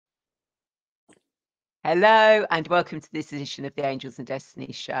Hello, and welcome to this edition of the Angels and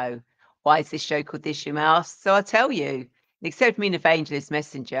Destiny show. Why is this show called this, you may ask? So I'll tell you. The accept mean of angel is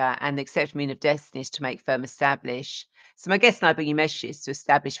messenger, and the accept mean of destiny is to make firm establish. So my guest and I bring you messages to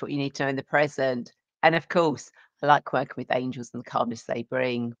establish what you need to know in the present. And of course, I like working with angels and the calmness they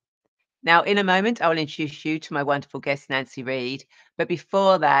bring. Now, in a moment, I will introduce you to my wonderful guest, Nanci Reed. But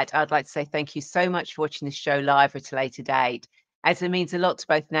before that, I'd like to say thank you so much for watching this show live at a later date, as it means a lot to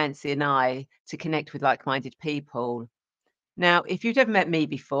both Nanci and I to connect with like minded people. Now, if you've never met me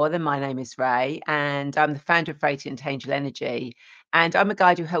before, then my name is Ray, and I'm the founder of Radiant Angel Energy. And I'm a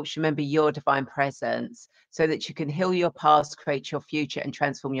guide who helps you remember your divine presence so that you can heal your past, create your future, and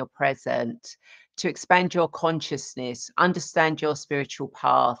transform your present. To expand your consciousness, understand your spiritual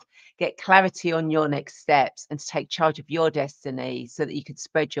path, get clarity on your next steps, and to take charge of your destiny so that you could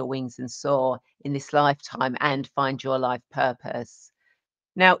spread your wings and soar in this lifetime and find your life purpose.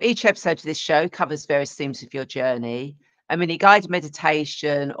 Now, each episode of this show covers various themes of your journey, a mini guided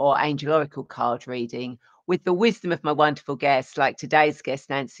meditation or angel oracle card reading with the wisdom of my wonderful guests, like today's guest,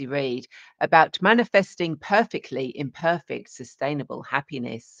 Nanci Reed, about manifesting perfectly imperfect, sustainable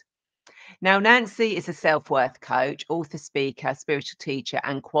happiness. Now, Nanci is a self worth coach, author, speaker, spiritual teacher,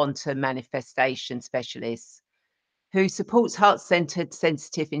 and quantum manifestation specialist who supports heart centered,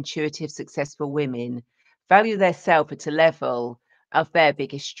 sensitive, intuitive, successful women value their self at a level of their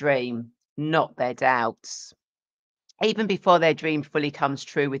biggest dream, not their doubts. Even before their dream fully comes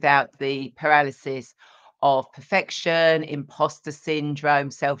true, without the paralysis of perfection, imposter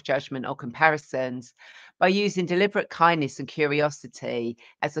syndrome, self judgment, or comparisons, by using deliberate kindness and curiosity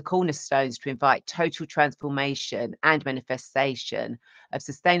as the cornerstones to invite total transformation and manifestation of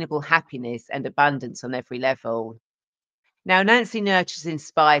sustainable happiness and abundance on every level. Now, Nanci nurtures and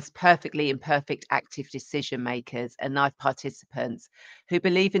inspires perfectly imperfect active decision makers and life participants who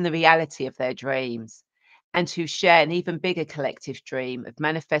believe in the reality of their dreams and who share an even bigger collective dream of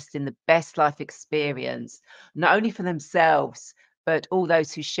manifesting the best life experience, not only for themselves, but all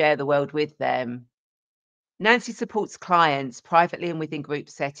those who share the world with them. Nanci supports clients privately and within group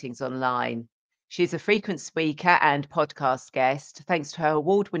settings online. She's a frequent speaker and podcast guest, thanks to her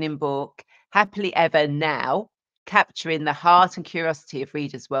award winning book, Happily Ever Now, capturing the heart and curiosity of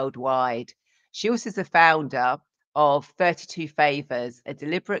readers worldwide. She also is the founder of 32 Favors, a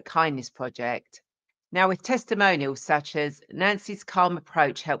deliberate kindness project. Now, with testimonials such as Nancy's calm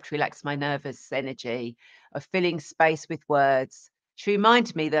approach helped relax my nervous energy of filling space with words, she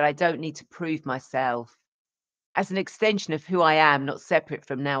reminded me that I don't need to prove myself as an extension of who I am, not separate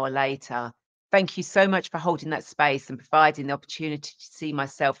from now or later. Thank you so much for holding that space and providing the opportunity to see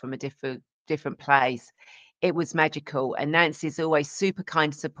myself from a different place. It was magical, and Nancy is always super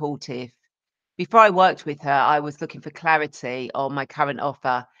kind and supportive. Before I worked with her, I was looking for clarity on my current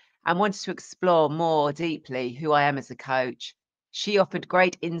offer and wanted to explore more deeply who I am as a coach. She offered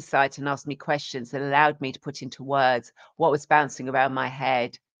great insight and asked me questions that allowed me to put into words what was bouncing around my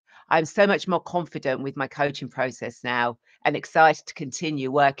head. I'm so much more confident with my coaching process now and excited to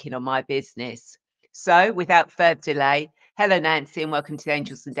continue working on my business. So, without further delay, hello, Nancy, and welcome to the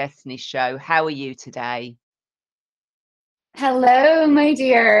Angels and Destiny show. How are you today? Hello, my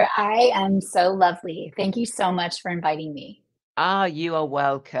dear. I am so lovely. Thank you so much for inviting me. Ah, you are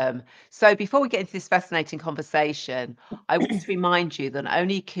welcome. So, before we get into this fascinating conversation, I want to remind you that not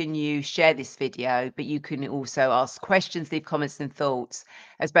only can you share this video, but you can also ask questions, leave comments, and thoughts,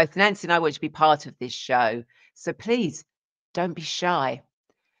 as both Nancy and I want to be part of this show. So, please don't be shy.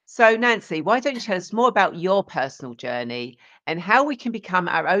 So, Nancy, why don't you tell us more about your personal journey and how we can become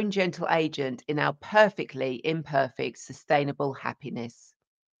our own gentle agent in our perfectly imperfect, sustainable happiness?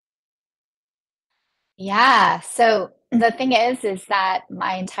 Yeah. So the thing is that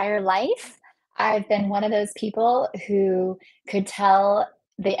my entire life, I've been one of those people who could tell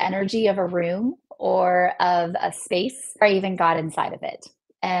the energy of a room or of a space, or I even got inside of it.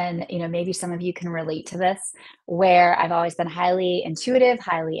 And, maybe some of you can relate to this, where I've always been highly intuitive,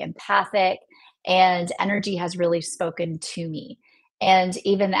 highly empathic, and energy has really spoken to me. And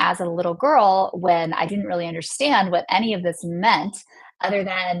even as a little girl, when I didn't really understand what any of this meant, other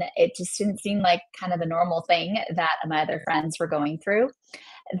than it just didn't seem like kind of the normal thing that my other friends were going through,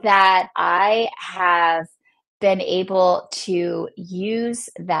 that I have been able to use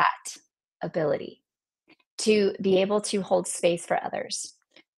that ability to be able to hold space for others,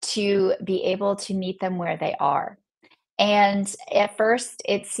 to be able to meet them where they are. And at first,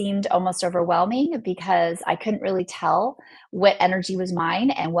 it seemed almost overwhelming because I couldn't really tell what energy was mine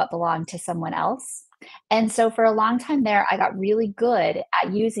and what belonged to someone else. And so, for a long time there, I got really good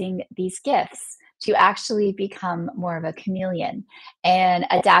at using these gifts to actually become more of a chameleon and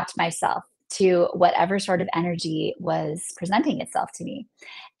adapt myself to whatever sort of energy was presenting itself to me.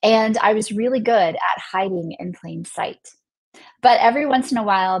 And I was really good at hiding in plain sight. But every once in a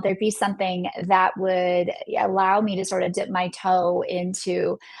while, there'd be something that would allow me to sort of dip my toe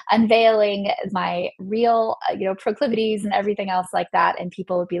into unveiling my real, proclivities and everything else like that. And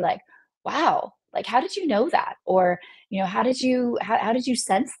people would be like, wow, like, how did you know that? Or, how did you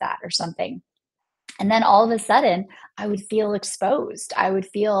sense that or something? And then all of a sudden, I would feel exposed. I would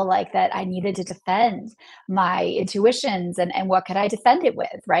feel like that I needed to defend my intuitions, and what could I defend it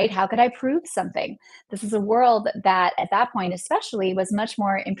with, right? How could I prove something? This is a world that at that point, especially, was much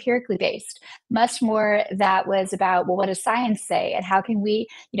more empirically based, much more that was about, well, what does science say? And how can we,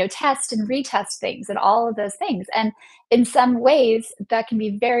 test and retest things and all of those things? And in some ways, that can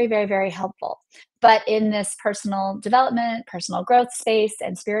be very, very, very helpful. But in this personal development, personal growth space,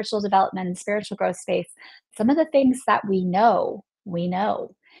 and spiritual development and spiritual growth space, some of the things that we know, we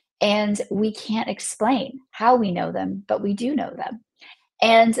know. And we can't explain how we know them, but we do know them.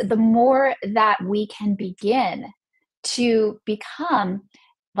 And the more that we can begin to become,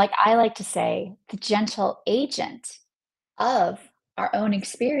 like I like to say, the gentle agent of our own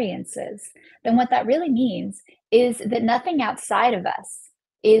experiences, then what that really means is that nothing outside of us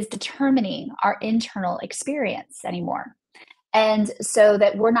is determining our internal experience anymore. And so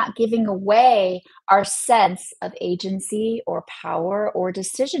that we're not giving away our sense of agency or power or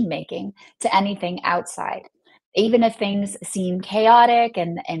decision making to anything outside. Even if things seem chaotic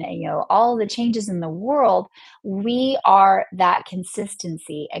and all the changes in the world, we are that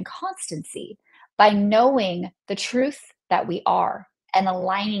consistency and constancy by knowing the truth that we are and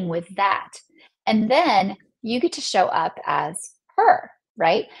aligning with that. And then you get to show up as her,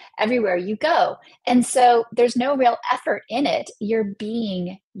 right? Everywhere you go. And so there's no real effort in it. You're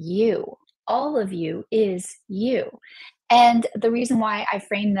being you. All of you is you. And the reason why I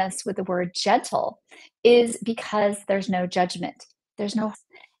frame this with the word gentle is because there's no judgment. There's no,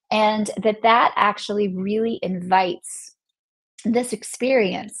 and that actually really invites this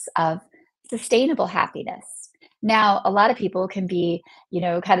experience of sustainable happiness. Now, a lot of people can be,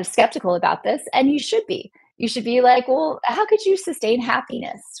 kind of skeptical about this, and you should be. You should be like, well, how could you sustain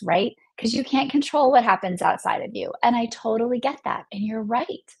happiness, right? Because you can't control what happens outside of you. And I totally get that. And you're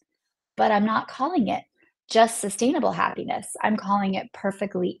right. But I'm not calling it just sustainable happiness. I'm calling it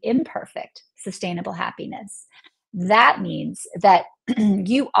perfectly imperfect sustainable happiness. That means that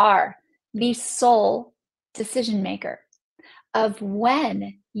you are the sole decision maker of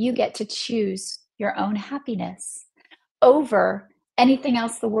when you get to choose your own happiness over anything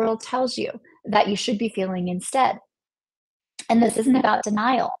else the world tells you that you should be feeling instead. And this isn't about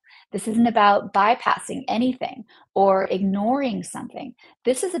denial. This isn't about bypassing anything or ignoring something.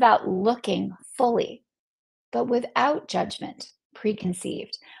 This is about looking fully, but without judgment,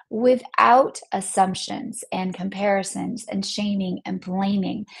 preconceived, without assumptions and comparisons and shaming and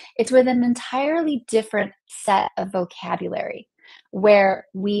blaming. It's with an entirely different set of vocabulary where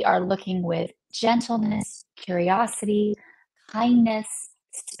we are looking with gentleness, curiosity, kindness,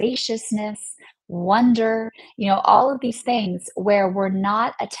 spaciousness, wonder, all of these things where we're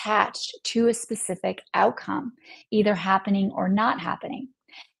not attached to a specific outcome, either happening or not happening.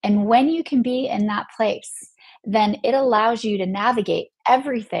 And when you can be in that place, then it allows you to navigate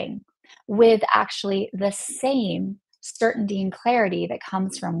everything with actually the same certainty and clarity that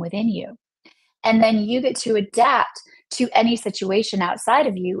comes from within you. And then you get to adapt to any situation outside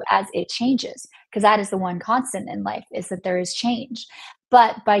of you as it changes, because that is the one constant in life, is that there is change.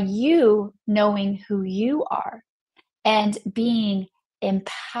 But by you knowing who you are and being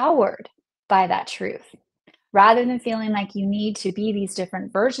empowered by that truth, rather than feeling like you need to be these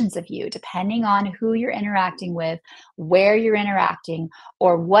different versions of you, depending on who you're interacting with, where you're interacting,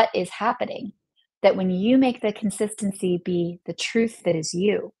 or what is happening, that when you make the consistency be the truth that is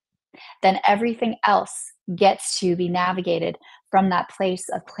you, then everything else gets to be navigated from that place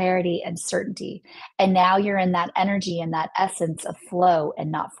of clarity and certainty. And now you're in that energy and that essence of flow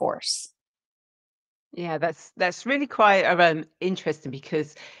and not force. Yeah, that's really quite interesting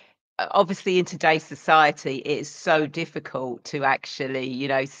because obviously in today's society it's so difficult to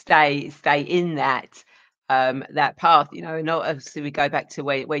actually stay in that path, and obviously we go back to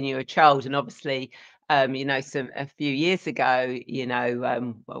when you were a child, and obviously some a few years ago,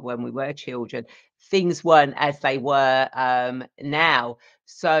 when we were children, things weren't as they were now.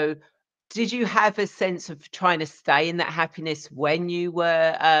 So did you have a sense of trying to stay in that happiness when you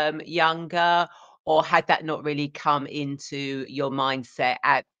were younger, or had that not really come into your mindset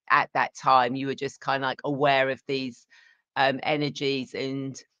at that time? You were just kind of like aware of these energies,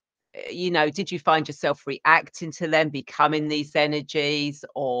 and did you find yourself reacting to them, becoming these energies,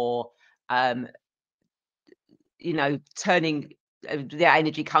 or um, turning the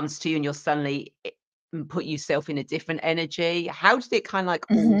energy comes to you and you're suddenly put yourself in a different energy? How did it kind of like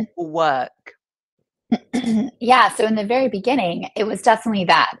all Mhm. work? Yeah, so in the very beginning, it was definitely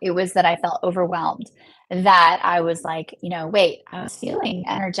that. It was that I felt overwhelmed, that I was like, wait, I was feeling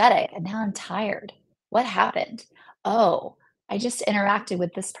energetic and now I'm tired. What happened? Oh, I just interacted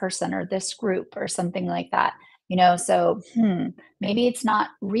with this person or this group or something like that. So maybe it's not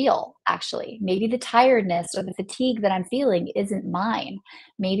real, actually. Maybe the tiredness or the fatigue that I'm feeling isn't mine.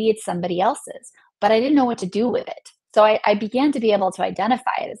 Maybe it's somebody else's, but I didn't know what to do with it. So I began to be able to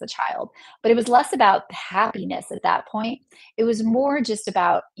identify it as a child, but it was less about happiness at that point. It was more just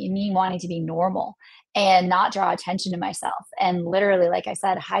about me wanting to be normal and not draw attention to myself. And literally, like I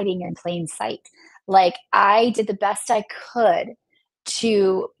said, hiding in plain sight. Like I did the best I could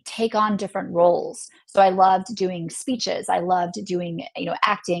to take on different roles. So I loved doing speeches. I loved doing,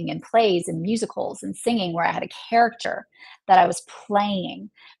 acting and plays and musicals and singing where I had a character that I was playing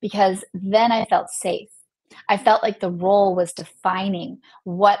because then I felt safe. I felt like the role was defining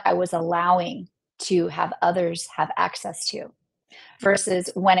what I was allowing to have others have access to versus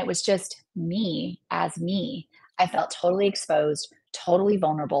when it was just me as me. I felt totally exposed, totally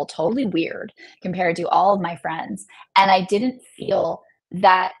vulnerable, totally weird compared to all of my friends. And I didn't feel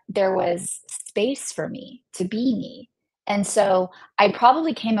that there was space for me to be me. And so I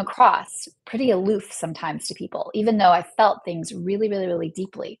probably came across pretty aloof sometimes to people, even though I felt things really, really, really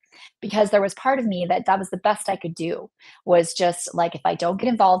deeply, because there was part of me that was the best I could do was just like, if I don't get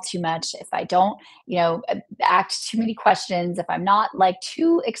involved too much, if I don't, act too many questions, if I'm not like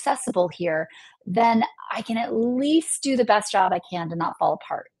too accessible here, then I can at least do the best job I can to not fall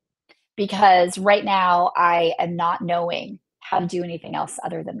apart. Because right now I am not knowing how to do anything else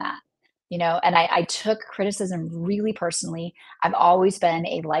other than that. And I took criticism really personally. I've always been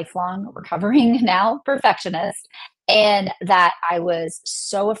a lifelong recovering now perfectionist, and that I was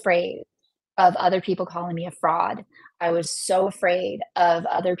so afraid of other people calling me a fraud. I was so afraid of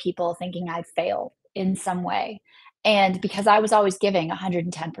other people thinking I'd failed in some way. And because I was always giving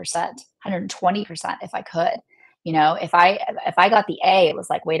 110%, 120% if I could. If I got the A, it was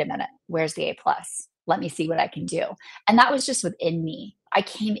like, wait a minute, where's the A plus? Let me see what I can do. And that was just within me. I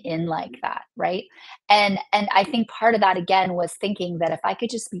came in like that, right? And I think part of that again was thinking that if I could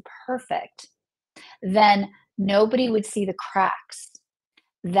just be perfect, then nobody would see the cracks,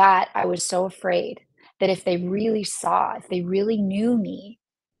 that I was so afraid that if they really saw, if they really knew me,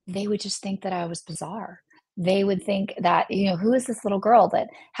 they would just think that I was bizarre. They would think that, who is this little girl that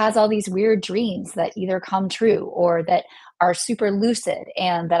has all these weird dreams that either come true or that are super lucid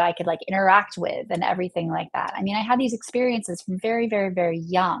and that I could like interact with and everything like that. I mean, I had these experiences from very, very, very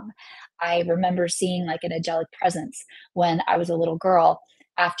young. I remember seeing like an angelic presence when I was a little girl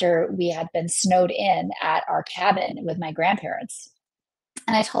after we had been snowed in at our cabin with my grandparents,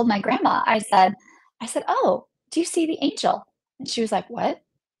 and I told my grandma, I said, "Oh, do you see the angel?" And she was like, "What?"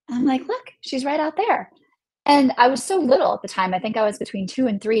 And I'm like, "Look, she's right out there." And I was so little at the time. I think I was between 2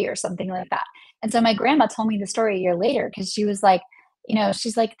 and 3 or something like that. And so my grandma told me the story a year later because she was like,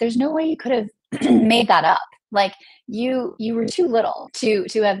 she's like, "There's no way you could have made that up. Like you were too little to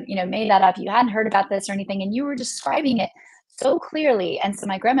have, made that up. You hadn't heard about this or anything, and you were describing it so clearly." And so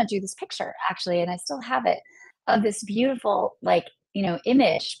my grandma drew this picture actually, and I still have it, of this beautiful like,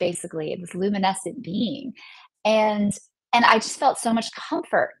 image basically of this luminescent being. And I just felt so much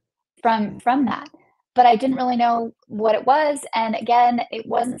comfort from that, but I didn't really know what it was. And again, it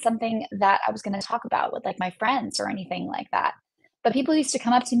wasn't something that I was going to talk about with like my friends or anything like that. But people used to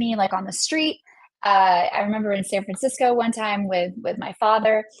come up to me like on the street. I remember in San Francisco one time with my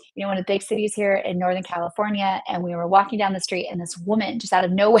father, one of the big cities here in Northern California, and we were walking down the street, and this woman just out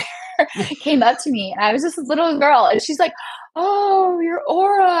of nowhere came up to me, and I was just a little girl, and she's like, "Oh, your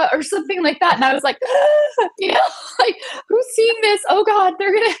aura," or something like that, and I was like, like, "Who's seeing this? Oh God,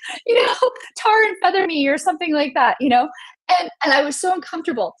 they're gonna, tar and feather me," or something like that. And I was so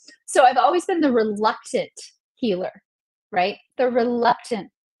uncomfortable. So I've always been the reluctant healer, right? The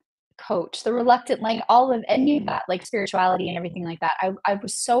reluctant coach, the reluctant, like all of any of that, like spirituality and everything like that. I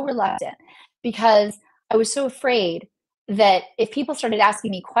was so reluctant because I was so afraid that if people started asking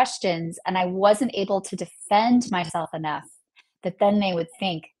me questions and I wasn't able to defend myself enough, that then they would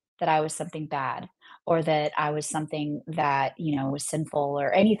think that I was something bad or that I was something that, was sinful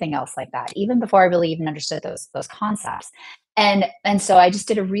or anything else like that, even before I really even understood those concepts. And so I just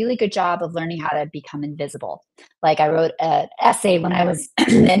did a really good job of learning how to become invisible. Like I wrote an essay when I was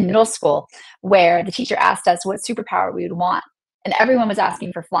in middle school where the teacher asked us what superpower we would want. And everyone was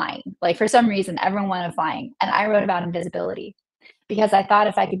asking for flying. Like for some reason, everyone wanted flying. And I wrote about invisibility because I thought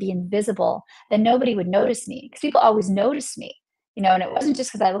if I could be invisible, then nobody would notice me, because people always notice me, and it wasn't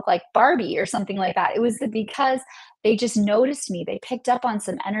just because I look like Barbie or something like that. It was because they just noticed me. They picked up on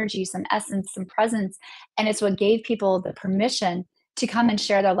some energy, some essence, some presence. And it's what gave people the permission to come and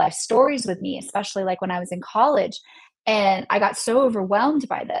share their life stories with me, especially like when I was in college. And I got so overwhelmed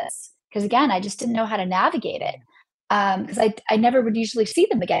by this because, again, I just didn't know how to navigate it. Because I never would usually see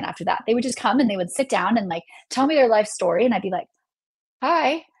them again after that. They would just come and they would sit down and like tell me their life story. And I'd be like,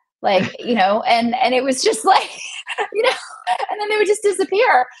 hi, like, and it was just like, you know, and then they would just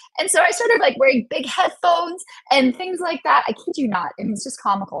disappear. And so I started like wearing big headphones and things like that. I kid you not. I mean, it's just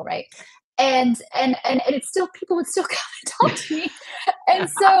comical, right? And it's still, people would still come and talk to me. And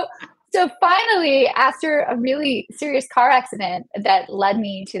so finally, after a really serious car accident that led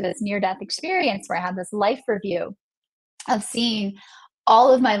me to this near death experience where I had this life review of seeing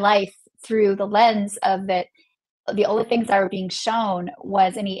all of my life through the lens of that the only things that were being shown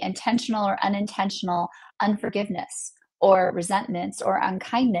was any intentional or unintentional unforgiveness or resentments or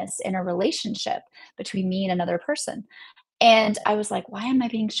unkindness in a relationship between me and another person. And I was like, why am I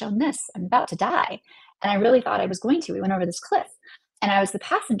being shown this? I'm about to die. And I really thought I was going to. We went over this cliff and I was the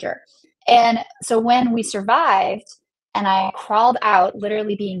passenger. And so when we survived and I crawled out,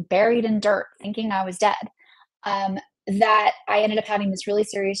 literally being buried in dirt, thinking I was dead, um, that I ended up having this really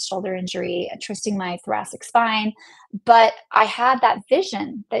serious shoulder injury, twisting my thoracic spine. But I had that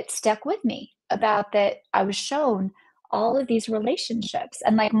vision that stuck with me about that I was shown all of these relationships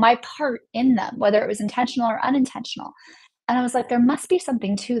and like my part in them, whether it was intentional or unintentional. And I was like, there must be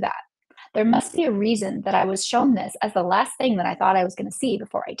something to that. There must be a reason that I was shown this as the last thing that I thought I was going to see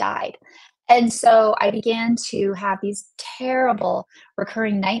before I died. And so I began to have these terrible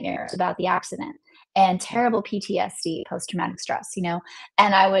recurring nightmares about the accident and terrible PTSD, post-traumatic stress,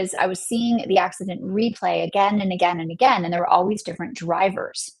 and I was seeing the accident replay again and again and again, and there were always different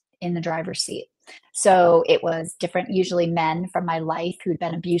drivers in the driver's seat. So it was different, usually men from my life who'd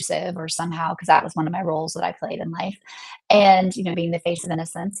been abusive or somehow, because that was one of my roles that I played in life, and being the face of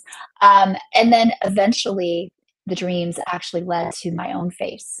innocence. And then eventually, the dreams actually led to my own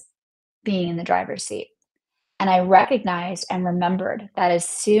face being in the driver's seat. And I recognized and remembered that as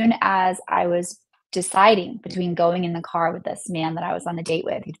soon as I was deciding between going in the car with this man that I was on a date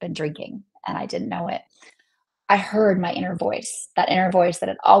with, who'd been drinking, and I didn't know it, I heard my inner voice, that inner voice that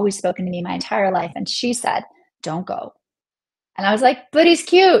had always spoken to me my entire life. And she said, don't go. And I was like, but he's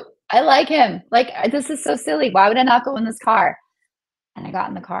cute. I like him. Like, this is so silly. Why would I not go in this car? And I got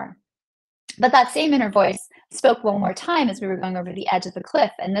in the car. But that same inner voice spoke one more time as we were going over the edge of the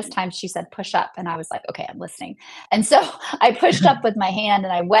cliff. And this time she said, push up. And I was like, okay, I'm listening. And so I pushed up with my hand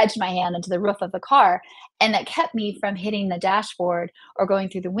and I wedged my hand into the roof of the car. And that kept me from hitting the dashboard or going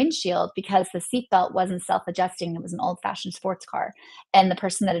through the windshield because the seatbelt wasn't self-adjusting. It was an old-fashioned sports car. And the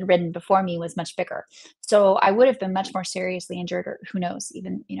person that had ridden before me was much bigger. So I would have been much more seriously injured, or who knows,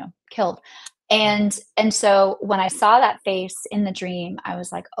 even, killed. And so when I saw that face in the dream, I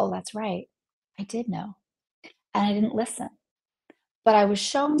was like, oh, that's right. I did know, and I didn't listen, but I was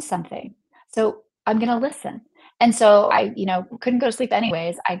shown something. So I'm going to listen. And so I, couldn't go to sleep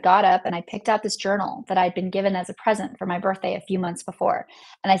anyways. I got up and I picked out this journal that I'd been given as a present for my birthday a few months before.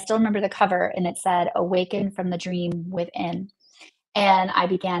 And I still remember the cover, and it said, awaken from the dream within. And I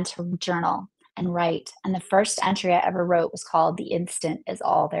began to journal and write. And the first entry I ever wrote was called The Instant Is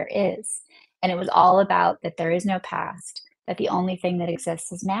All There Is. And it was all about that there is no past, that the only thing that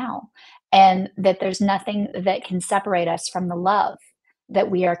exists is now, and that there's nothing that can separate us from the love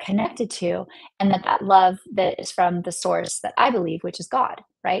that we are connected to, and that love that is from the source that I believe, which is God,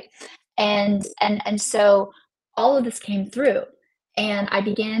 right? And so all of this came through, and I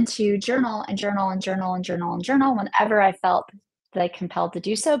began to journal and journal and journal and journal and journal whenever I felt like compelled to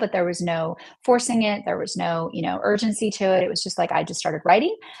do so, but there was no forcing it. There was no, urgency to it. It was just like, I just started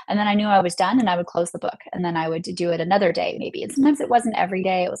writing, and then I knew I was done, and I would close the book, and then I would do it another day maybe. And sometimes it wasn't every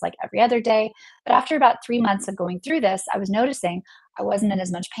day. It was like every other day. But after about 3 months of going through this, I was noticing I wasn't in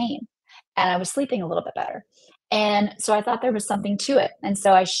as much pain, and I was sleeping a little bit better. And so I thought there was something to it. And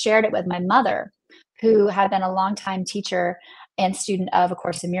so I shared it with my mother, who had been a longtime teacher and student of A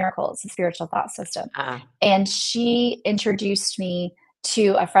Course in Miracles, the spiritual thought system. And she introduced me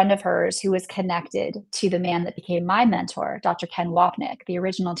to a friend of hers who was connected to the man that became my mentor, Dr. Ken Wapnick, the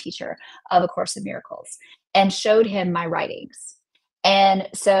original teacher of A Course in Miracles, and showed him my writings. And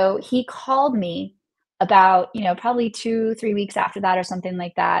so he called me about, probably 2-3 weeks after that or something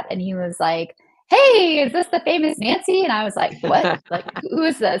like that. And he was like, hey, is this the famous Nanci? And I was like, what? Like, who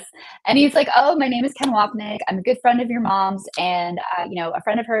is this? And he's like, oh, my name is Ken Wapnick. I'm a good friend of your mom's. And, a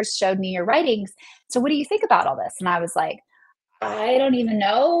friend of hers showed me your writings. So what do you think about all this? And I was like, I don't even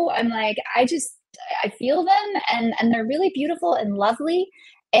know. I'm like, I feel them, and they're really beautiful and lovely,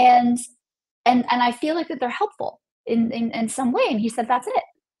 and and I feel like that they're helpful in some way. And he said, that's it.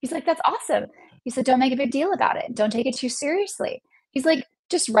 He's like, that's awesome. He said, don't make a big deal about it. Don't take it too seriously. He's like,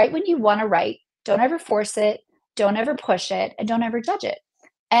 just write when you want to write. Don't ever force it. Don't ever push it, and don't ever judge it.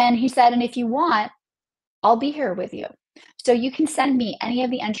 And he said, and if you want, I'll be here with you. So you can send me any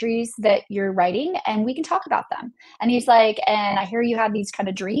of the entries that you're writing and we can talk about them. And he's like, and I hear you have these kind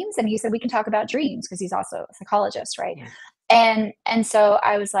of dreams. And he said, we can talk about dreams because he's also a psychologist, right? Yeah. And so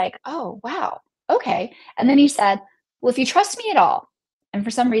I was like, oh wow, okay. And then he said, well, if you trust me at all, and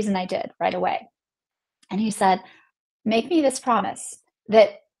for some reason I did right away. And he said, make me this promise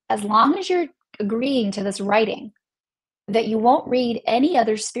that as long as you're agreeing to this writing, that you won't read any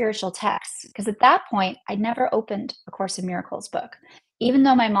other spiritual texts. Because at that point, I'd never opened A Course in Miracles book. Even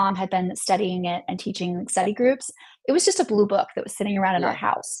though my mom had been studying it and teaching study groups, it was just a blue book that was sitting around in our Yeah.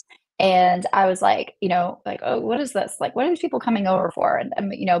 house. And I was like, like, oh, what is this? Like, what are these people coming over for? And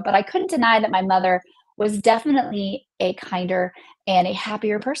but I couldn't deny that my mother was definitely a kinder and a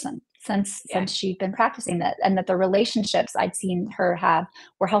happier person Yeah. since she'd been practicing that, and that the relationships I'd seen her have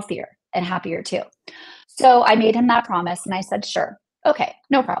were healthier and happier too. So I made him that promise and I said, sure. Okay,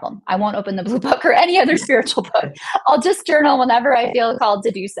 no problem. I won't open the blue book or any other spiritual book. I'll just journal whenever I feel called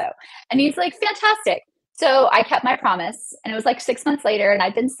to do so. And he's like, fantastic. So I kept my promise. And it was like 6 months later, and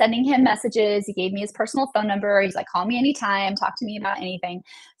I've been sending him messages. He gave me his personal phone number. He's like, call me anytime, talk to me about anything.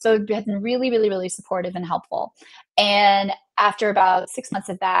 So it's been really, really, really supportive and helpful. And after about 6 months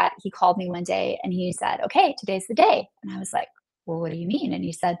of that, he called me one day and he said, okay, today's the day. And I was like, well, what do you mean? And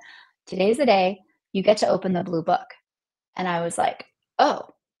he said, today's the day you get to open the blue book. And I was like, oh,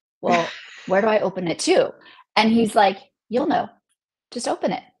 well, where do I open it to? And he's like, you'll know, just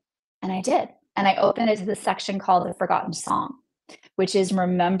open it. And I did. And I opened it to the section called The Forgotten Song, which is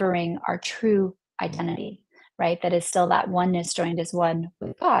remembering our true identity, right? That is still that oneness joined as one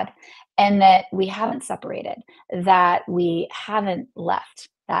with God. And that we haven't separated, that we haven't left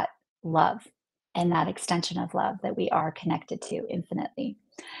that love and that extension of love that we are connected to infinitely.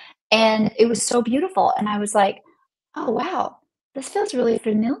 And it was so beautiful. And I was like, oh, wow, this feels really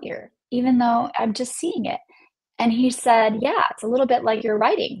familiar, even though I'm just seeing it. And he said, yeah, it's a little bit like your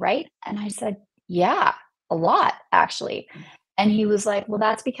writing, right? And I said, yeah, a lot, actually. And he was like, well,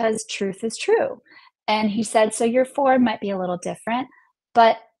 that's because truth is true. And he said, so your form might be a little different,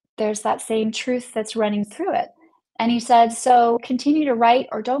 but there's that same truth that's running through it. And he said, so continue to write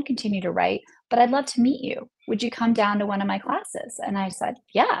or don't continue to write, but I'd love to meet you. Would you come down to one of my classes? And I said,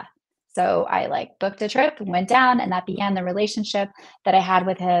 yeah. So I like booked a trip and went down, and that began the relationship that I had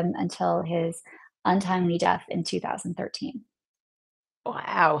with him until his untimely death in 2013.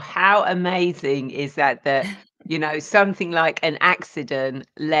 Wow, how amazing is that something like an accident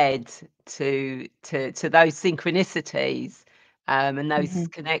led to those synchronicities, and those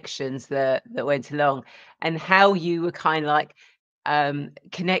Mhm. connections that went along, and how you were kind of like,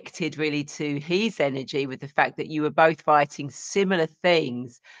 connected really to his energy with the fact that you were both writing similar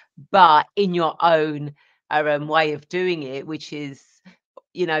things, but in your own, way of doing it, which is,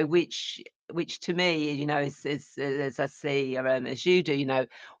 which to me, as I see, as you do,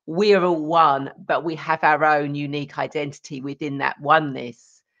 we're all one, but we have our own unique identity within that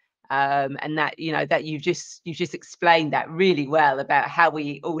oneness. And that, that you just explained that really well about how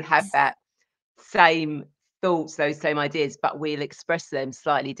we all have that same thoughts, those same ideas, but we'll express them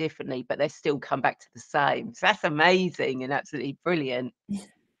slightly differently, but they still come back to the same. So that's amazing and absolutely brilliant,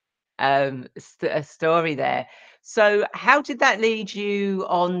 a story there. So how did that lead you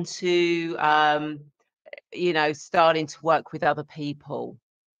on to, starting to work with other people?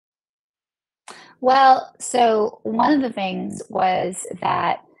 Well, so one of the things was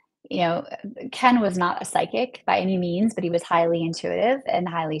that, you know, Ken was not a psychic by any means, but he was highly intuitive and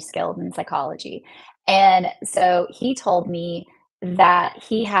highly skilled in psychology. And so he told me that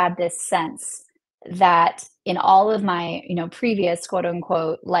he had this sense that in all of my, previous quote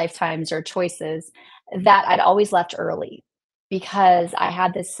unquote lifetimes or choices, that I'd always left early because I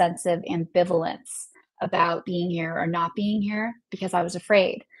had this sense of ambivalence about being here or not being here because I was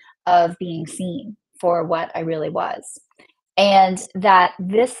afraid of being seen for what I really was. And that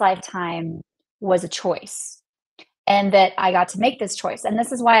this lifetime was a choice and that I got to make this choice. And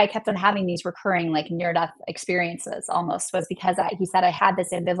this is why I kept on having these recurring like near death experiences almost was because he said I had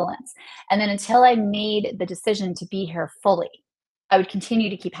this ambivalence. And then until I made the decision to be here fully, I would continue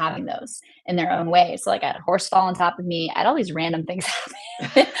to keep having those in their own way. So like I had a horse fall on top of me. I had all these random things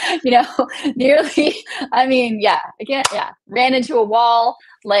happen, nearly, I mean, yeah, again, yeah, ran into a wall.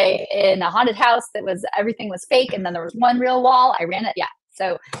 like in a haunted house that was, everything was fake. And then there was one real wall. I ran it. Yeah.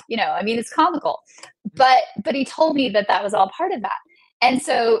 So, I mean, it's comical, but he told me that that was all part of that. And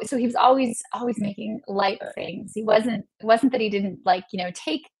so he was always making light of things. It wasn't that he didn't, like,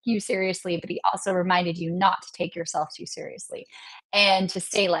 take you seriously, but he also reminded you not to take yourself too seriously and to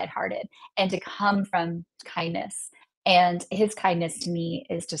stay lighthearted and to come from kindness. And his kindness to me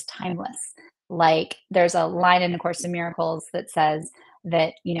is just timeless. Like, there's a line in the Course in Miracles that says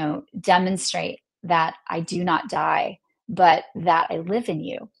that, demonstrate that I do not die, but that I live in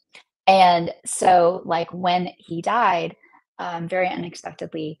you. And so, like, when he died, very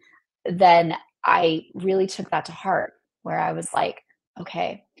unexpectedly, then I really took that to heart, where I was like,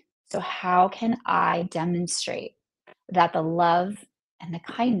 okay, so how can I demonstrate that the love and the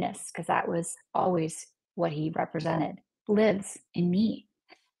kindness, because that was always what he represented, lives in me?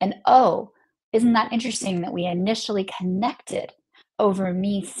 And oh, isn't that interesting that we initially connected over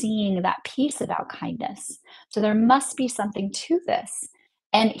me seeing that piece about kindness? So there must be something to this.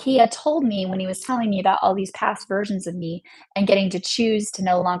 And he had told me, when he was telling me about all these past versions of me and getting to choose to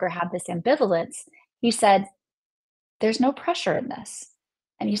no longer have this ambivalence, he said, there's no pressure in this.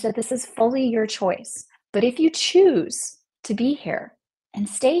 And he said, this is fully your choice. But if you choose to be here and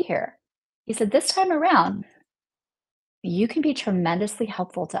stay here, he said, this time around, you can be tremendously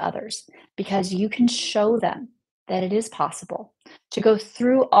helpful to others, because you can show them that it is possible to go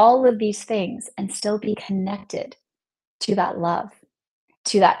through all of these things and still be connected to that love,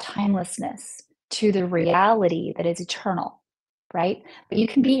 to that timelessness, to the reality that is eternal, right? But you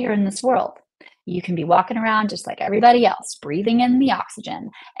can be here in this world. You can be walking around just like everybody else, breathing in the oxygen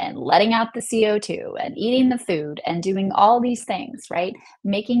and letting out the CO2 and eating the food and doing all these things, right?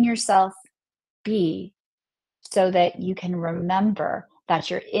 Making yourself be, so that you can remember that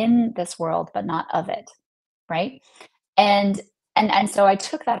you're in this world but not of it, right? And so I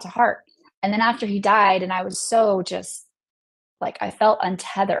took that to heart. And then after he died, and I was so just like, I felt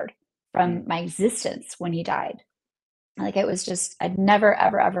untethered from my existence when he died. Like, it was just, I'd never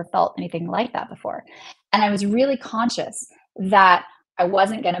ever ever felt anything like that before. And I was really conscious that I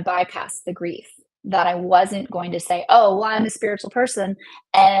wasn't going to bypass the grief, that I wasn't going to say, oh, well, I'm a spiritual person,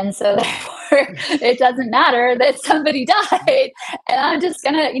 and so therefore it doesn't matter that somebody died, and I'm just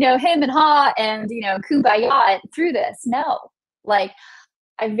gonna, him and ha and, kumbaya through this. No, like,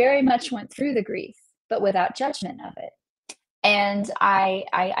 I very much went through the grief, but without judgment of it. And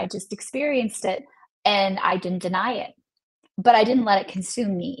I just experienced it, and I didn't deny it, but I didn't let it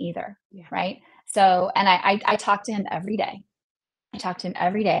consume me either. Yeah. Right. So, and I talked to him every day. I talked to him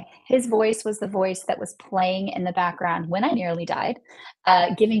every day. His voice was the voice that was playing in the background when I nearly died,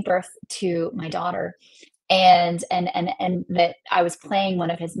 giving birth to my daughter. And that I was playing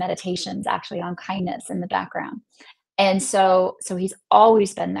one of his meditations actually on kindness in the background. And so he's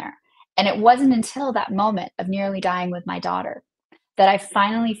always been there. And it wasn't until that moment of nearly dying with my daughter that I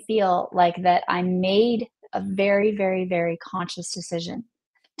finally feel like that I made a very, very, very conscious decision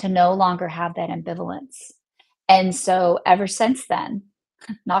to no longer have that ambivalence. And so ever since then,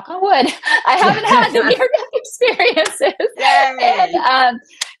 knock on wood, I haven't had the near-death experiences.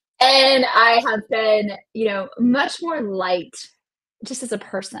 And I have been, much more light just as a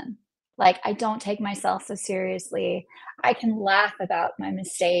person. Like, I don't take myself so seriously. I can laugh about my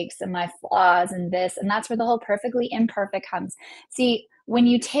mistakes and my flaws and this, and that's where the whole perfectly imperfect comes. See, when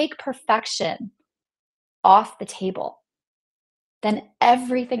you take perfection off the table, then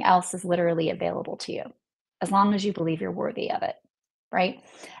everything else is literally available to you, as long as you believe you're worthy of it, right?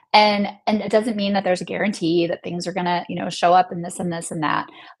 And it doesn't mean that there's a guarantee that things are gonna, show up in this and this and that.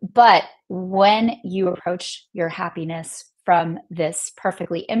 But when you approach your happiness from this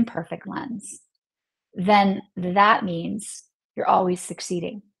perfectly imperfect lens, then that means you're always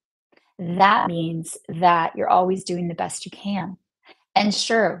succeeding. That means that you're always doing the best you can. And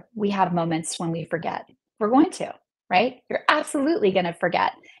sure, we have moments when we forget. We're going to, right? You're absolutely going to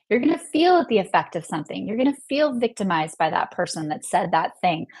forget. You're going to feel the effect of something. You're going to feel victimized by that person that said that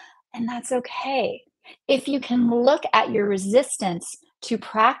thing. And that's okay. If you can look at your resistance to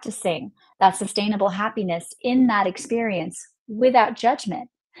practicing that sustainable happiness in that experience without judgment,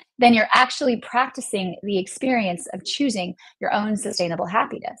 then you're actually practicing the experience of choosing your own sustainable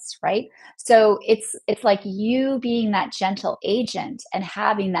happiness, right? So it's like you being that gentle agent and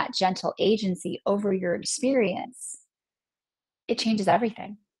having that gentle agency over your experience. It changes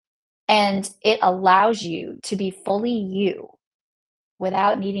everything. And it allows you to be fully you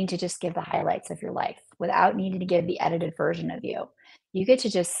without needing to just give the highlights of your life, without needing to give the edited version of you. You get to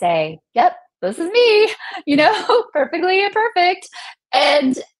just say, yep, this is me, perfectly imperfect.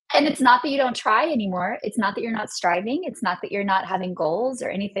 And And it's not that you don't try anymore. It's not that you're not striving. It's not that you're not having goals or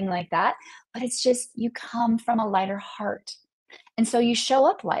anything like that, but it's just you come from a lighter heart. And so you show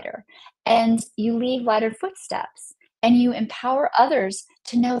up lighter and you leave lighter footsteps and you empower others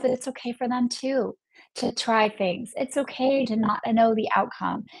to know that it's okay for them too, to try things. It's okay to not know the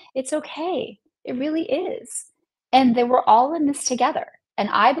outcome. It's okay. It really is. And that we're all in this together. And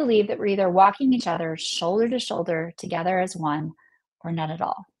I believe that we're either walking each other shoulder to shoulder together as one or none at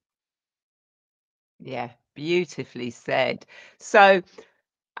all. Yeah, beautifully said. So,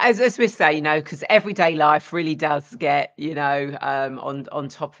 as we say, because everyday life really does get, on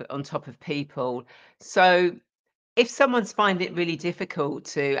top of people. So, if someone's finding it really difficult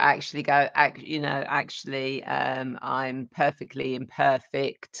to actually go, actually, I'm perfectly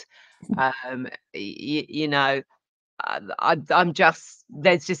imperfect. You know, I'm just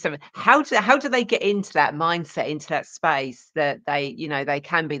there's just something. How do they get into that mindset, into that space that they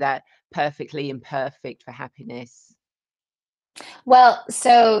can be that perfectly imperfect for happiness? Well,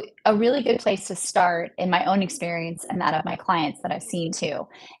 so a really good place to start in my own experience and that of my clients that I've seen too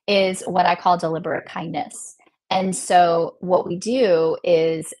is what I call deliberate kindness. And so what we do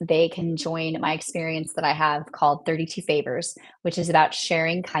is they can join my experience that I have called 32 Favors, which is about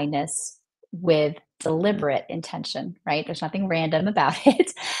sharing kindness with deliberate intention, right? There's nothing random about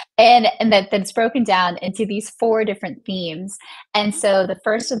it. And that's broken down into these four different themes. And so the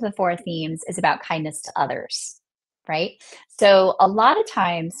first of the four themes is about kindness to others, right? So a lot of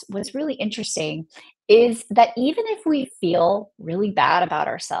times what's really interesting is that even if we feel really bad about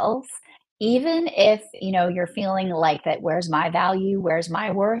ourselves, even if, you're feeling like that, where's my value? Where's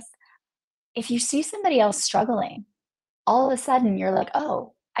my worth? If you see somebody else struggling, all of a sudden you're like,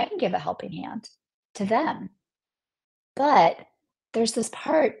 oh, I can give a helping hand to them. But there's this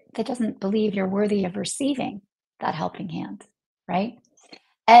part that doesn't believe you're worthy of receiving that helping hand, right?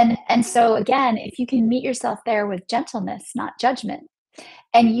 And so again, if you can meet yourself there with gentleness, not judgment,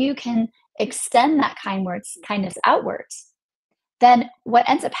 and you can extend that kindness outwards, then what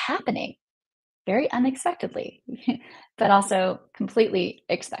ends up happening very unexpectedly, but also completely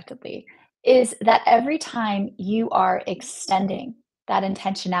expectedly, is that every time you are extending that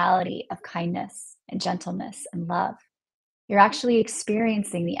intentionality of kindness and gentleness and love, you're actually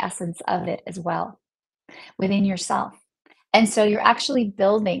experiencing the essence of it as well within yourself. And so you're actually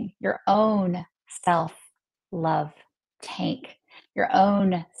building your own self love tank, your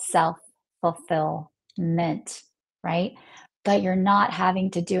own self fulfillment, right? But you're not having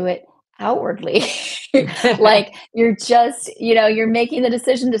to do it outwardly. Like you're just, you're making the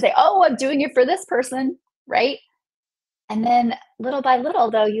decision to say, oh, I'm doing it for this person, right? And then little by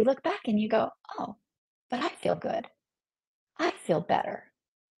little, though, you look back and you go, oh, but I feel good. I feel better.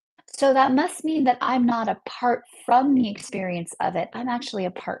 So that must mean that I'm not apart from the experience of it. I'm actually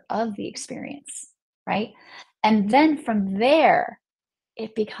a part of the experience, right? And then from there,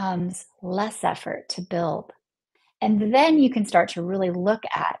 it becomes less effort to build. And then you can start to really look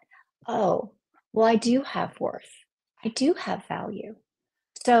at, oh, well, I do have worth. I do have value.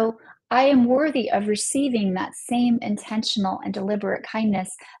 So I am worthy of receiving that same intentional and deliberate kindness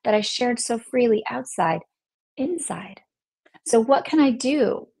that I shared so freely outside, inside. So, what can I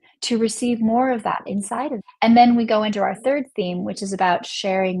do to receive more of that inside of me? And then we go into our third theme, which is about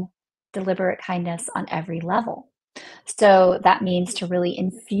sharing deliberate kindness on every level. So, that means to really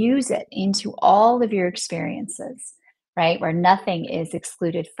infuse it into all of your experiences, right? Where nothing is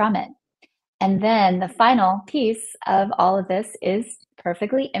excluded from it. And then the final piece of all of this is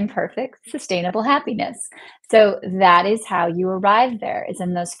perfectly imperfect, sustainable happiness. So that is how you arrive there, is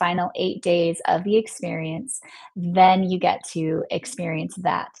in those final 8 days of the experience. Then you get to experience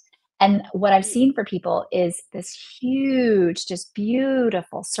that. And what I've seen for people is this huge, just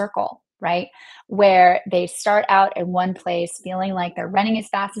beautiful circle, right? Where they start out in one place feeling like they're running as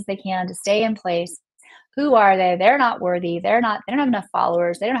fast as they can to stay in place. Who are they? They're not worthy. They don't have enough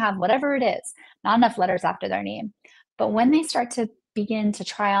followers. They don't have whatever it is, not enough letters after their name. But when they start to begin to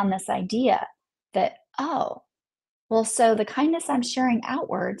try on this idea that, oh, well, so the kindness I'm sharing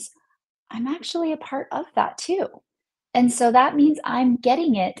outwards, I'm actually a part of that too. And so that means I'm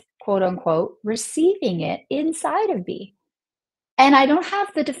getting it, quote unquote, receiving it inside of me. And I don't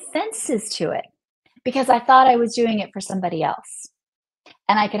have the defenses to it because I thought I was doing it for somebody else.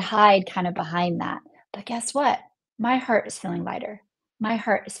 And I could hide kind of behind that. But guess what? My heart is feeling lighter. My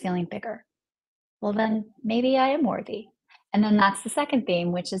heart is feeling bigger. Well, then maybe I am worthy. And then that's the second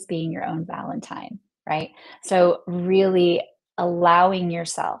theme, which is being your own Valentine, right? So, really allowing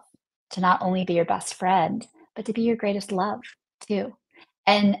yourself to not only be your best friend, but to be your greatest love too.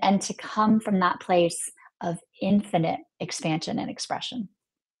 And to come from that place of infinite expansion and expression.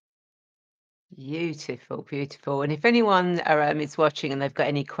 Beautiful, beautiful. And if anyone is watching and they've got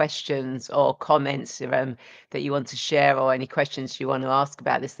any questions or comments that you want to share or any questions you want to ask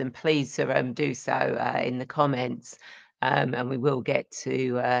about this, then please do so in the comments. And we will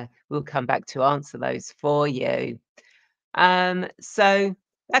we'll come back to answer those for you. So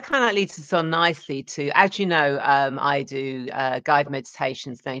that kind of leads us on nicely to, as you know, I do guided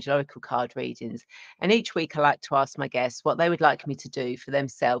meditations and angel oracle card readings. And each week I like to ask my guests what they would like me to do for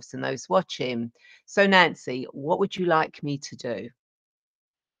themselves and those watching. So, Nanci, what would you like me to do?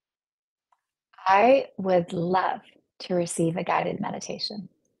 I would love to receive a guided meditation.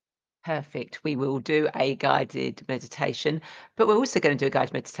 Perfect. We will do a guided meditation, but we're also going to do a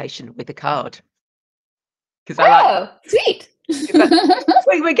guided meditation with a card because I like Oh, sweet. 'cause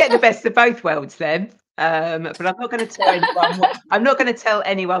we get the best of both worlds then. But I'm not going to tell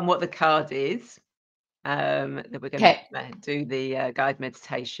anyone what the card is that we're going Okay. to do the guide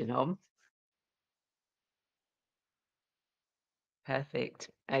meditation on. Perfect.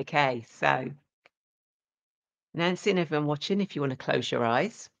 Okay, so Nanci and everyone watching, if you want to close your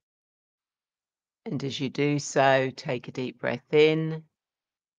eyes, and as you do so, take a deep breath in,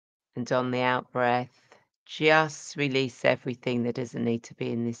 and on the out breath, just release everything that doesn't need to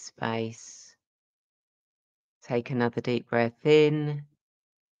be in this space. Take another deep breath in,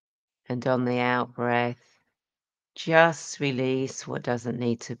 and on the out breath, just release what doesn't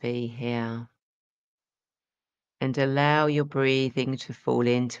need to be here. And allow your breathing to fall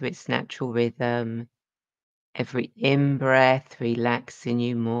into its natural rhythm. Every in-breath relaxing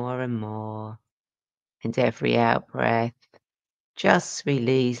you more and more, and every out-breath just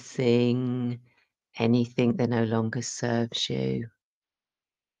releasing anything that no longer serves you.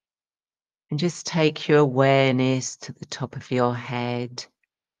 And just take your awareness to the top of your head.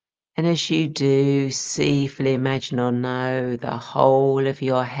 And as you do, see, feel, imagine, or know the whole of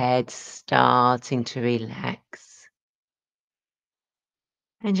your head starting to relax.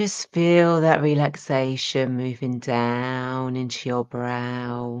 And just feel that relaxation moving down into your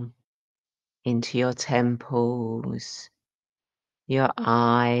brow, into your temples, your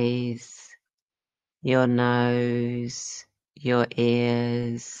eyes, your nose, your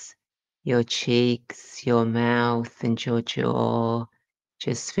ears, your cheeks, your mouth, and your jaw.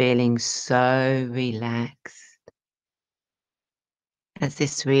 Just feeling so relaxed. As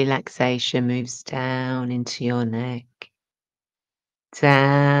this relaxation moves down into your neck,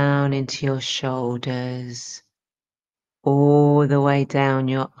 down into your shoulders, all the way down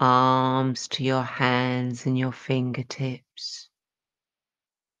your arms to your hands and your fingertips.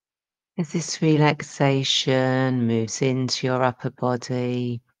 As this relaxation moves into your upper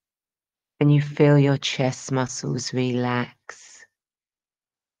body and you feel your chest muscles relax,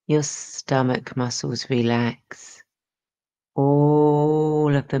 your stomach muscles relax,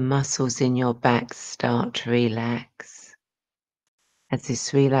 all of the muscles in your back start to relax. As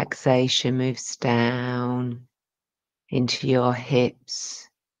this relaxation moves down into your hips,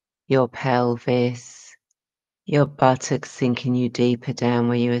 your pelvis, your buttocks sinking you deeper down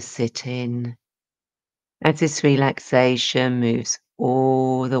where you are sitting. As this relaxation moves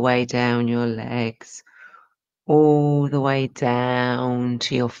all the way down your legs, all the way down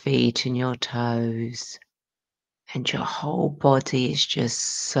to your feet and your toes, and your whole body is just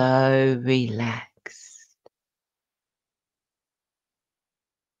so relaxed.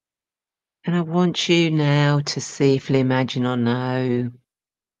 And I want you now to see, feel, imagine, or know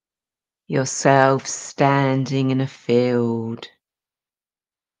yourself standing in a field.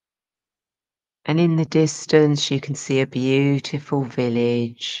 And in the distance, you can see a beautiful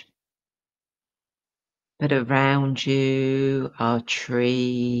village. But around you are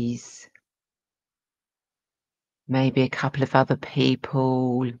trees, maybe a couple of other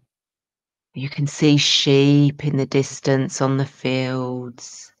people. You can see sheep in the distance on the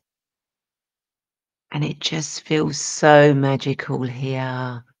fields. And it just feels so magical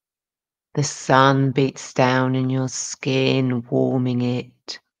here. The sun beats down on your skin, warming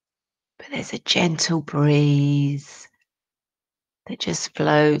it. But there's a gentle breeze that just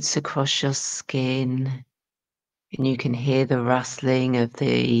floats across your skin. And you can hear the rustling of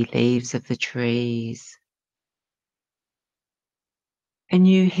the leaves of the trees. And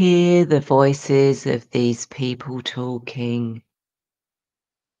you hear the voices of these people talking.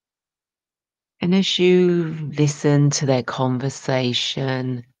 And as you listen to their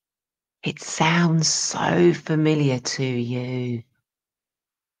conversation, it sounds so familiar to you.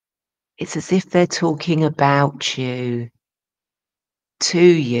 It's as if they're talking about you, to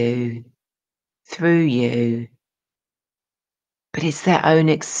you, through you. But it's their own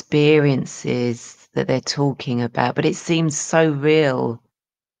experiences that they're talking about. But it seems so real.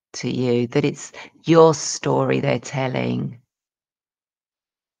 to you, that it's your story they're telling.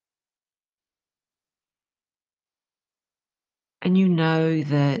 And you know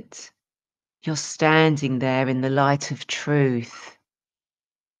that you're standing there in the light of truth,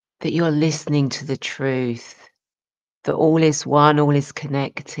 that you're listening to the truth, that all is one, all is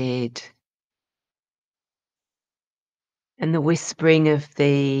connected. And the whispering of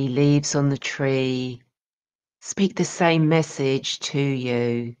the leaves on the tree speak the same message to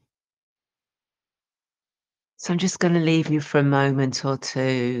you. So I'm just going to leave you for a moment or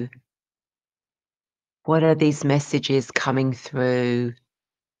two. What are these messages coming through?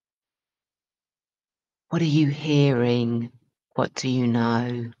 What are you hearing? What do you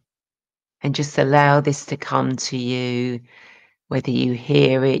know? And just allow this to come to you, whether you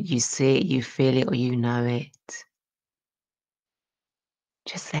hear it, you see it, you feel it, or you know it.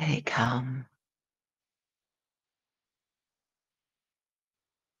 Just let it come.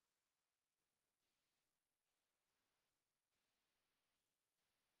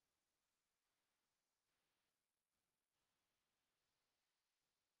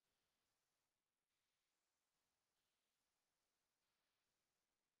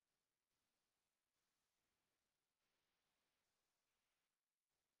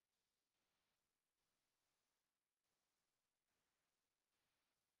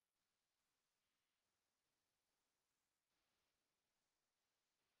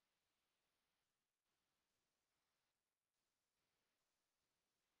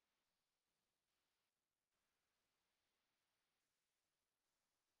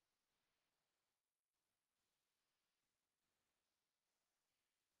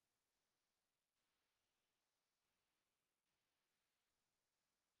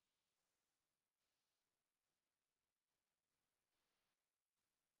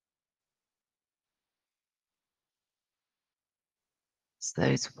 So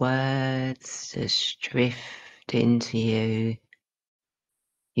those words just drift into you.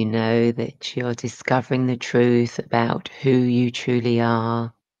 You know that you're discovering the truth about who you truly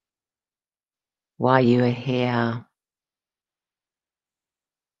are, why you are here,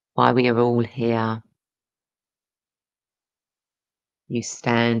 why we are all here. You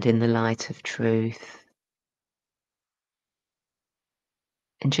stand in the light of truth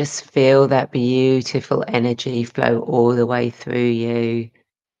and just feel that beautiful energy flow all the way through you,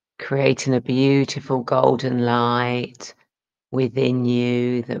 creating a beautiful golden light within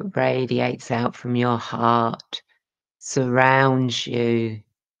you that radiates out from your heart, surrounds you.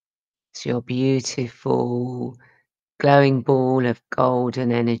 It's your beautiful glowing ball of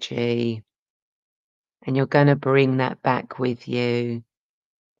golden energy. And you're going to bring that back with you.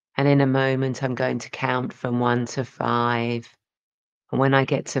 And in a moment, I'm going to count from 1 to 5. And when I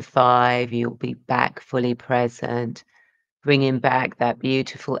get to 5, you'll be back fully present, bringing back that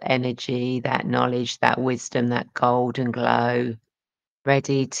beautiful energy, that knowledge, that wisdom, that golden glow,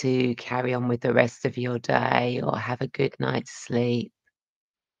 ready to carry on with the rest of your day or have a good night's sleep.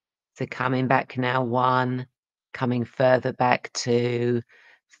 So coming back now, 1, coming further back, 2,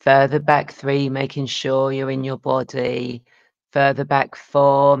 further back, 3, making sure you're in your body, further back,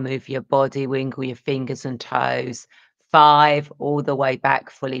 4, move your body, wiggle your fingers and toes, 5, all the way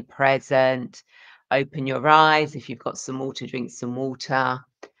back, fully present. Open your eyes. If you've got some water, drink some water,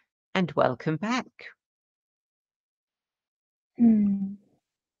 and welcome back. Mm,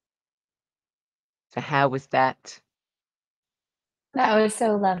 So how was that? that was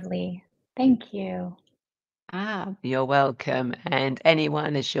so lovely. Thank you. You're welcome. And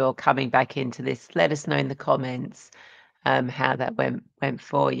anyone, as you're coming back into this, let us know in the comments how that went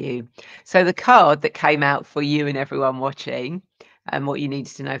for you. So the card that came out for you and everyone watching, and what you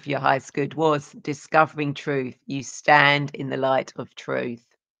needed to know for your highest good was discovering truth. You stand in the light of truth,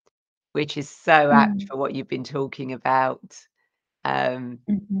 which is so apt Mm, for what you've been talking about. Um,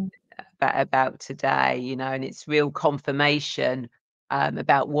 mhm. about today, and it's real confirmation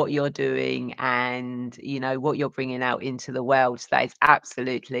about what you're doing and what you're bringing out into the world. So that is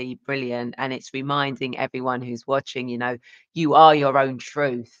absolutely brilliant, and it's reminding everyone who's watching, you are your own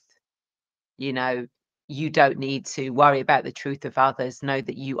truth. You know, you don't need to worry about the truth of others. Know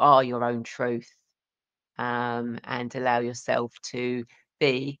that you are your own truth, and allow yourself to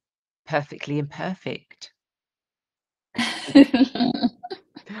be perfectly imperfect.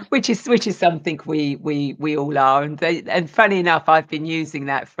 Which is something we all are, and funny enough, I've been using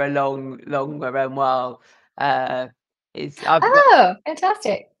that for a long while. Uh, it's I've got Oh,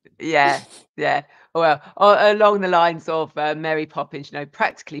 fantastic. yeah, yeah. Well, along the lines of Mary Poppins,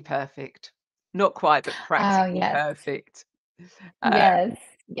 practically perfect, not quite, but Oh, practically yes. perfect. Uh, Yes.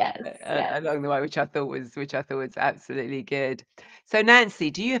 Yes, yes. along the way, which I thought was absolutely good. So,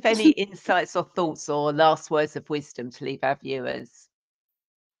 Nancy, do you have any insights or thoughts or last words of wisdom to leave our viewers?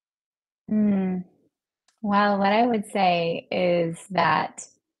 Mm. Well, what I would say is that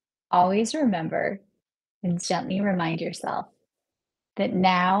always remember and gently remind yourself that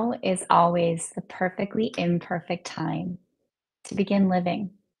now is always the perfectly imperfect time to begin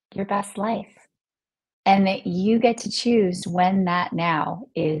living your best life, and that you get to choose when that now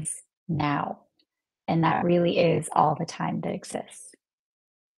is now. And that really is all the time that exists.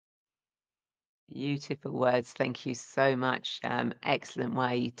 Beautiful words. Thank you so much. Excellent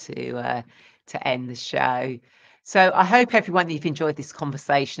way to end the show. So I hope everyone you've enjoyed this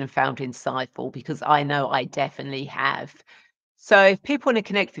conversation and found insightful because I know I definitely have. So if people want to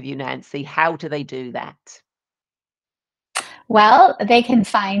connect with you, Nancy, how do they do that? Well, they can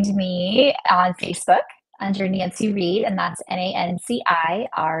find me on Facebook under Nanci Reed, and that's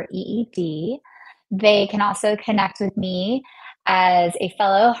Nancireed. They can also connect with me as a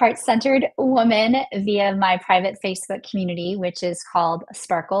fellow heart centered woman via my private Facebook community, which is called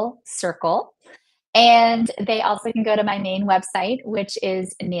Sparkle Circle. And they also can go to my main website, which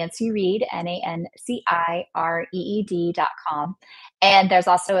is Nanci Reed, NanciReed.com. And there's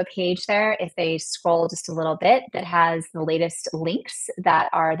also a page there, if they scroll just a little bit, that has the latest links that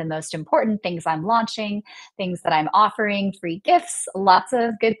are the most important things I'm launching, things that I'm offering, free gifts, lots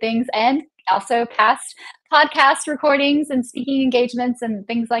of good things, and also past podcast recordings and speaking engagements and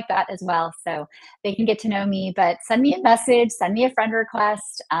things like that as well. So they can get to know me, but send me a message, send me a friend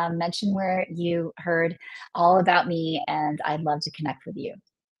request, mention where you heard all about me, and I'd love to connect with you.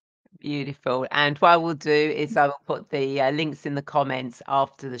 Beautiful. And what I will do is I will put the links in the comments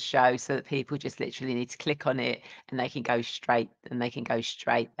after the show so that people just literally need to click on it and they can go straight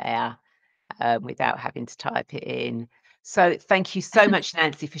there. Without having to type it in. So thank you so much,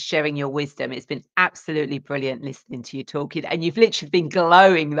 Nancy, for sharing your wisdom. It's been absolutely brilliant listening to you talking, and you've literally been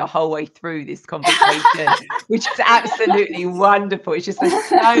glowing the whole way through this conversation, which is absolutely wonderful. It's just the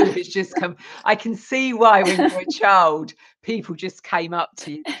glow has just come. I can see why when you're a child, people just came up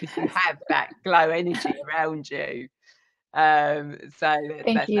to you because you have that glow energy around you. So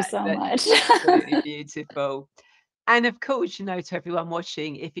Thank you so that's much. absolutely beautiful. And of course, to everyone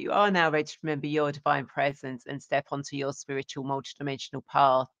watching, if you are now ready to remember your divine presence and step onto your spiritual multidimensional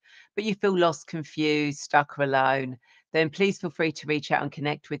path, but you feel lost, confused, stuck, or alone, then please feel free to reach out and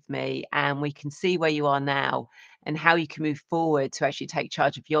connect with me, and we can see where you are now and how you can move forward to actually take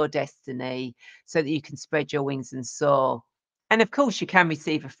charge of your destiny so that you can spread your wings and soar. And of course, you can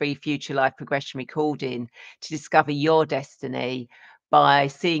receive a free future life progression recording to discover your destiny by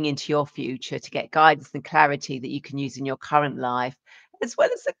seeing into your future to get guidance and clarity that you can use in your current life, as well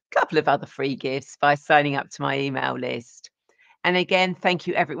as a couple of other free gifts by signing up to my email list. And again, thank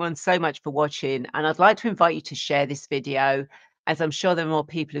you everyone so much for watching. And I'd like to invite you to share this video, as I'm sure there are more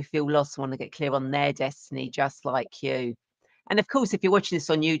people who feel lost and want to get clear on their destiny, just like you. And of course, if you're watching this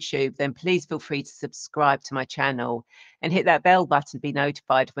on YouTube, then please feel free to subscribe to my channel and hit that bell button to be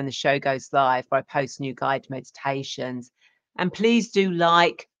notified when the show goes live, where I post new guided meditations. And please do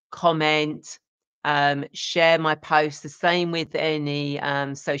like, comment, share my posts. The same with any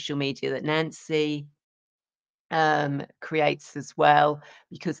social media that Nancy creates as well,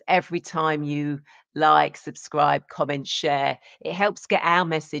 because every time you like, subscribe, comment, share, it helps get our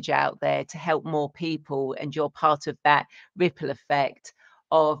message out there to help more people. And you're part of that ripple effect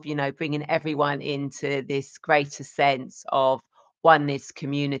of, bringing everyone into this greater sense of oneness,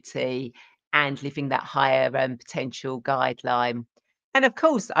 community, and living that higher potential guideline. And of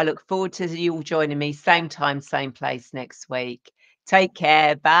course, I look forward to you all joining me, same time, same place next week. Take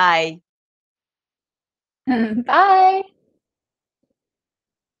care. Bye. Bye.